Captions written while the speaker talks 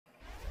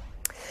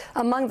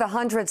Among the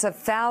hundreds of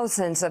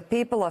thousands of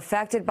people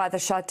affected by the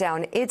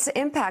shutdown, its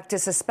impact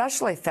is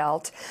especially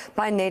felt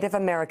by Native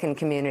American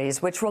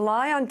communities, which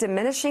rely on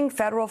diminishing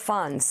federal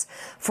funds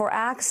for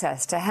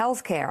access to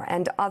health care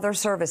and other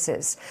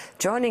services.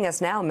 Joining us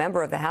now,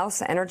 member of the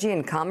House Energy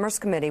and Commerce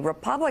Committee,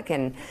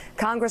 Republican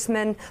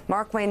Congressman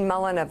Markwayne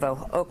Mullin of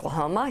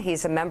Oklahoma.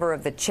 He's a member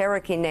of the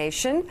Cherokee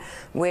Nation,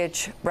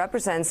 which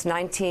represents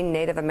 19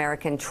 Native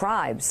American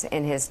tribes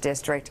in his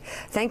district.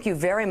 Thank you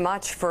very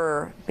much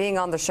for being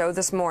on the show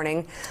this morning.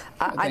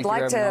 I'd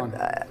like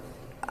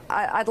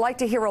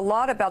to hear a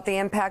lot about the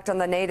impact on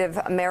the Native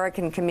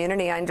American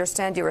community. I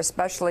understand you're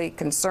especially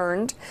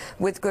concerned,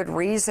 with good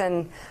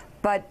reason.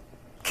 But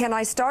can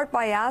I start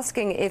by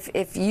asking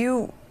if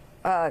you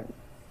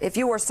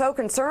were so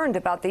concerned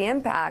about the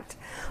impact,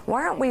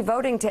 why aren't we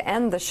voting to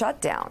end the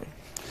shutdown?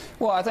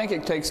 Well, I think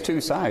it takes two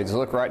sides.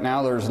 Look, right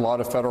now there's a lot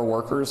of federal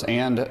workers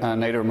and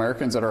Native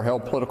Americans that are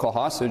held political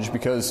hostage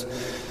because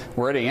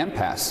we're at an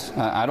impasse.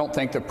 I don't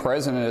think the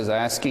president is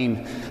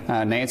asking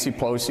Nancy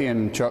Pelosi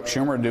and Chuck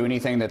Schumer to do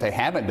anything that they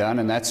haven't done,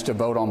 and that's to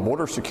vote on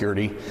border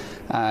security.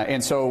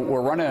 And so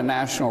we're running a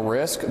national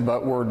risk,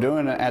 but we're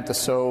doing it at the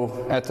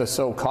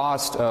sole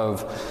cost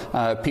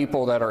of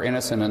people that are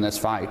innocent in this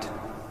fight.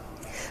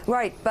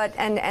 Right, but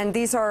and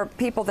these are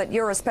people that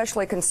you're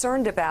especially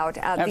concerned about.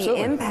 The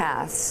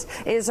impasse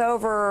is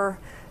over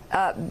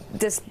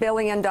this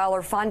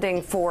billion-dollar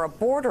funding for a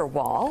border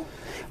wall.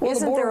 Well,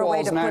 isn't there a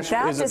way to put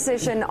that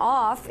decision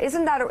off?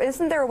 Isn't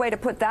there a way to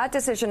put that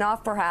decision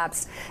off,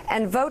 perhaps,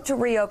 and vote to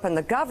reopen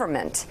the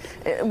government,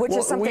 which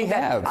is something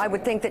that I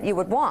would think that you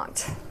would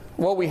want?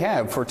 Well, we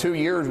have. For 2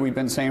 years, we've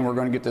been saying we're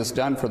going to get this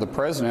done for the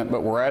president,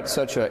 but we're at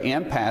such an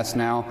impasse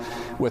now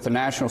with the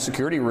national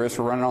security risk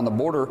we're running on the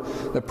border.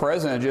 The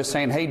president is just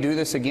saying, hey, do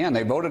this again.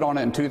 They voted on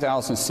it in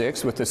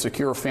 2006 with the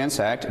Secure Fence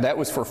Act. That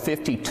was for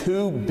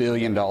 $52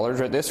 billion.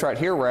 This right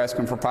here, we're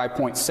asking for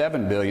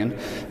 $5.7 billion.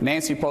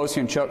 Nancy Pelosi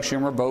and Chuck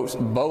Schumer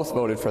both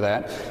voted for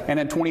that. And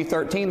in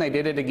 2013, they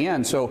did it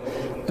again. So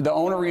the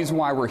only reason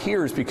why we're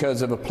here is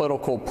because of a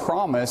political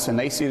promise, and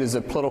they see it as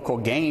a political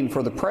gain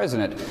for the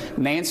president.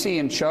 Nancy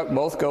and Chuck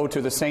both go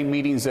to the same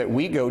meetings that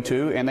we go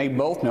to, and they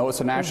both know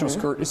it's a national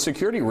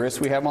security risk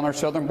we have on our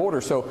southern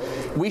border. So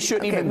we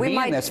shouldn't even be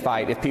in this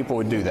fight if people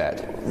would do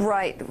that.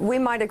 Right. We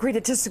might agree to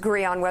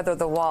disagree on whether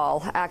the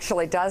wall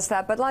actually does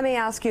that, but let me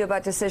ask you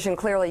about a decision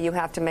clearly you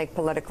have to make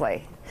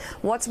politically.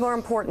 What's more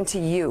important to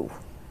you,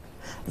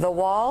 the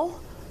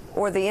wall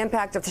or the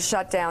impact of the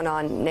shutdown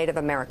on Native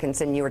Americans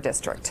in your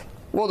district?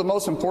 Well, the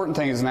most important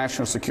thing is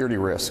national security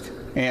risk,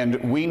 and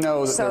we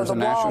know that there's a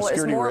national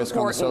security risk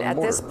on the southern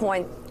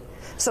border.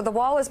 So the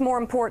wall is more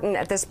important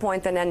at this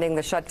point than ending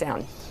the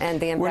shutdown and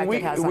the impact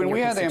it has on your constituents. When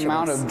we have the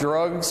amount of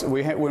drugs,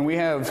 when we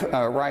have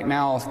right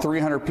now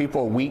 300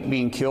 people a week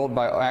being killed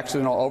by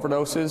accidental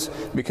overdoses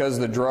because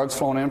the drugs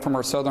flowing in from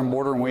our southern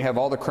border, and we have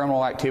all the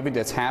criminal activity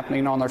that's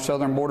happening on our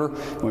southern border,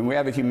 when we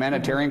have a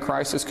humanitarian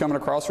crisis coming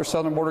across our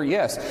southern border,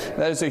 yes,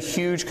 that is a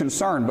huge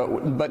concern.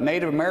 But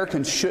Native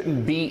Americans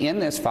shouldn't be in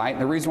this fight,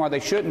 and the reason why they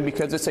shouldn't,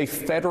 because it's a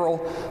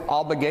federal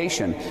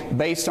obligation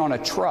based on a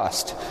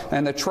trust,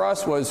 and the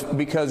trust was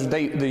because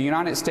the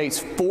United States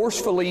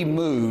forcefully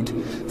moved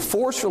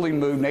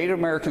Native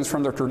Americans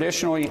from their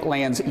traditional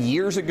lands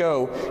years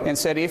ago and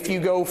said, if you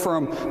go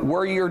from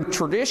where you're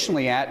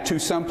traditionally at to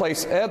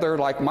someplace other,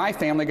 like my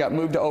family got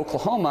moved to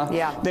Oklahoma,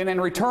 then in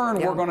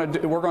return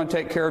we're going to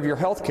take care of your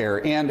health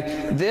care. And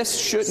this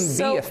shouldn't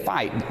be a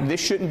fight. This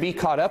shouldn't be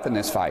caught up in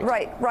this fight.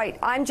 Right.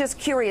 I'm just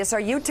curious. Are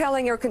you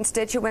telling your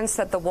constituents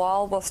that the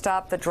wall will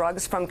stop the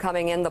drugs from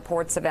coming in the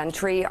ports of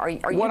entry? Are you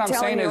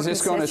telling your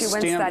constituents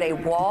that a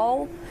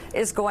wall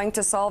is going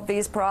to solve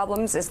these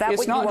problems? Is that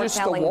what you are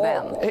telling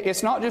them?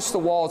 It's not just the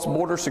wall, it's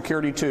border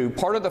security too.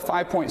 Part of the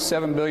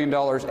 $5.7 billion,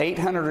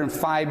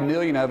 $805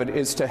 million of it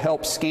is to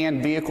help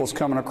scan vehicles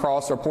coming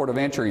across our port of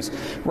entries.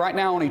 Right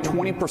now, only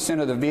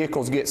 20% of the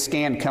vehicles get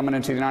scanned coming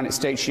into the United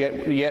States,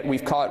 yet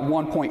we've caught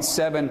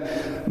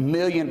 1.7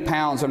 million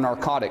pounds of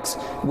narcotics.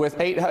 With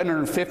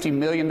 $850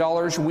 million,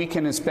 we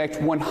can inspect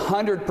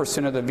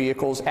 100% of the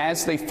vehicles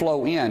as they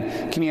flow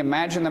in. Can you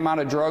imagine the amount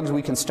of drugs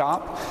we can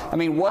stop? I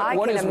mean,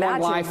 what is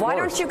one life worth? Why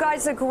don't you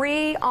guys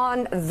agree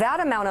on that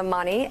amount of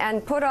money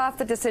and put off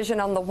the decision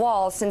on the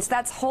wall, since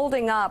that's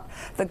holding up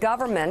the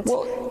government?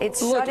 It's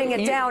shutting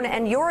it down,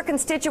 and your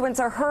constituents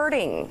are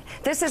hurting.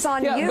 This is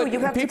on you. You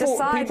have to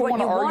decide what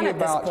you want at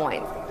this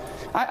point.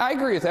 I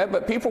agree with that,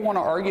 but people want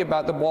to argue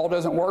about the wall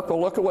doesn't work. Well,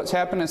 look at what's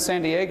happened in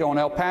San Diego and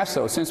El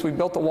Paso. Since we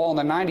built the wall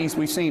in the 90s,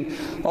 we've seen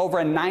over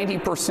a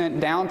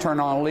 90%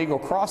 downturn on illegal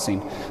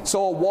crossing.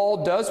 So a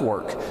wall does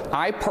work.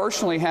 I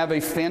personally have a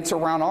fence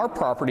around our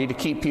property to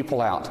keep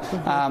people out.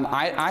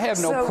 I have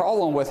no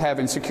problem with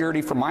having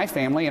security for my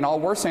family, and all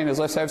we're saying is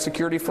let's have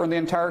security for the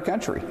entire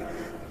country.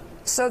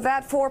 So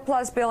that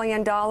 $4+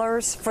 billion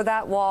for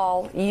that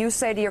wall, you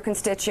say to your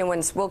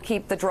constituents, will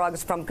keep the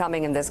drugs from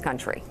coming in this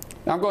country?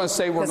 I'm going to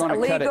say we're going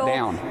to cut it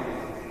down.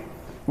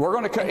 We're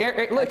going to cut.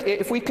 Look,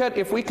 if we cut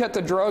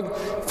the drug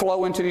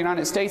flow into the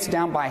United States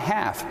down by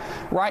half,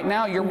 right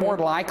now you're more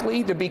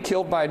likely to be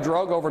killed by a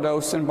drug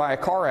overdose than by a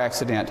car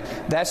accident.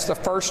 That's the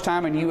first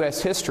time in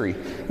U.S. history.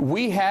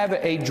 We have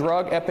a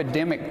drug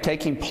epidemic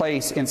taking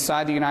place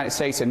inside the United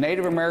States, and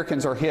Native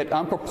Americans are hit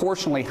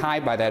unproportionately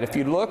high by that. If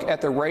you look at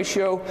the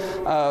ratio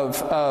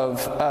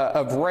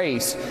of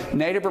race,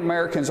 Native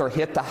Americans are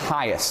hit the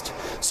highest.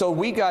 So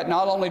we got,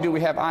 not only do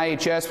we have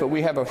IHS, but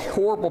we have a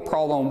horrible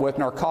problem with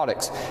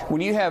narcotics.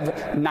 When you have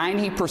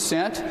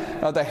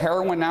 90% of the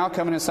heroin now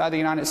coming inside the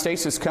United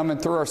States is coming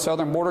through our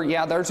southern border,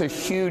 yeah, there's a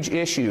huge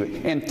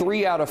issue. And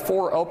 3 out of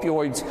 4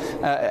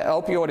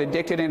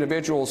 opioid-addicted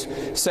individuals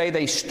say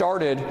they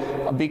started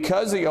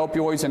because of the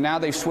opioids and now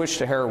they've switched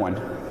to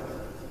heroin.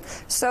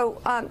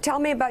 So tell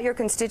me about your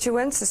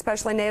constituents,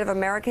 especially Native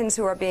Americans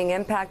who are being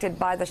impacted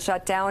by the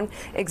shutdown.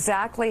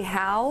 Exactly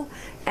how?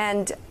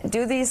 And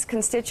do these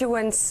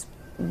constituents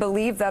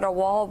believe that a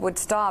wall would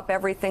stop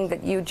everything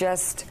that you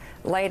just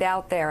laid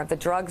out there, the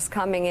drugs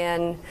coming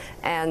in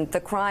and the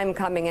crime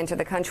coming into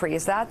the country?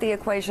 Is that the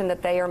equation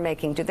that they are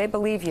making? Do they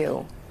believe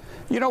you?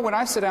 You know, when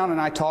I sit down and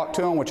I talk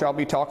to them, which I'll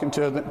be talking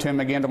to them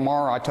again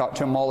tomorrow, I talk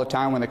to them all the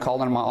time when they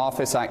call into my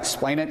office, I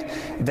explain it.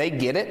 They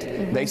get it.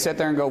 Mm-hmm. They sit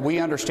there and go, we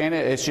understand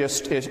it.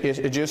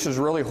 It just is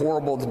really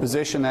horrible, the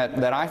position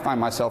that I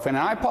find myself in.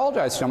 And I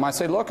apologize to them. I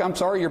say, look, I'm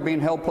sorry you're being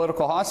held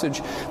political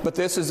hostage, but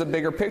this is a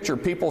bigger picture.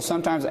 People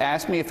sometimes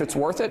ask me if it's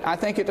worth it. I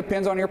think it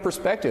depends on your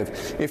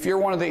perspective. If you're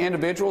one of the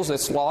individuals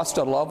that's lost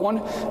a loved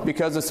one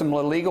because of some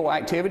illegal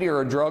activity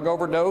or a drug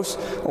overdose,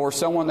 or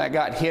someone that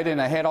got hit in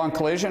a head-on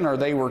collision, or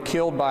they were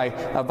killed by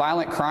a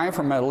violent crime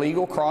from an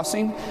illegal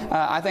crossing,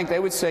 I think they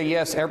would say,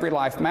 yes, every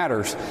life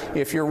matters.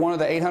 If you're one of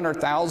the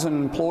 800,000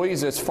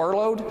 employees that's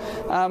furloughed,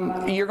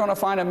 you're going to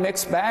find a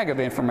mixed bag of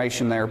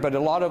information there. But a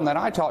lot of them that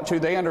I talk to,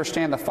 they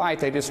understand the fight,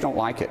 they just don't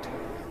like it.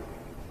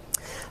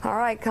 All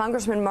right,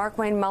 Congressman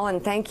Markwayne Mullin,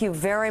 thank you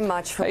very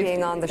much for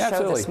being on the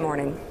show this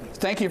morning.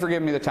 Thank you for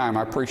giving me the time.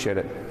 I appreciate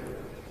it.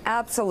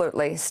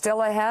 Absolutely.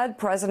 Still ahead,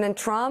 President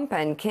Trump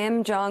and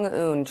Kim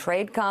Jong-un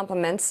trade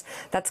compliments.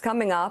 That's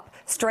coming up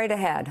straight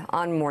ahead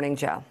on Morning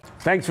Joe.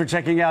 Thanks for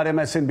checking out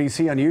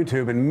MSNBC on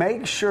YouTube, and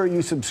make sure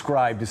you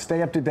subscribe to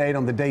stay up to date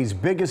on the day's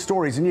biggest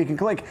stories. And you can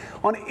click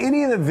on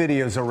any of the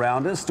videos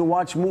around us to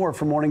watch more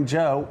from Morning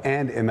Joe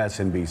and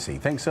MSNBC.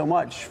 Thanks so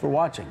much for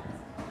watching.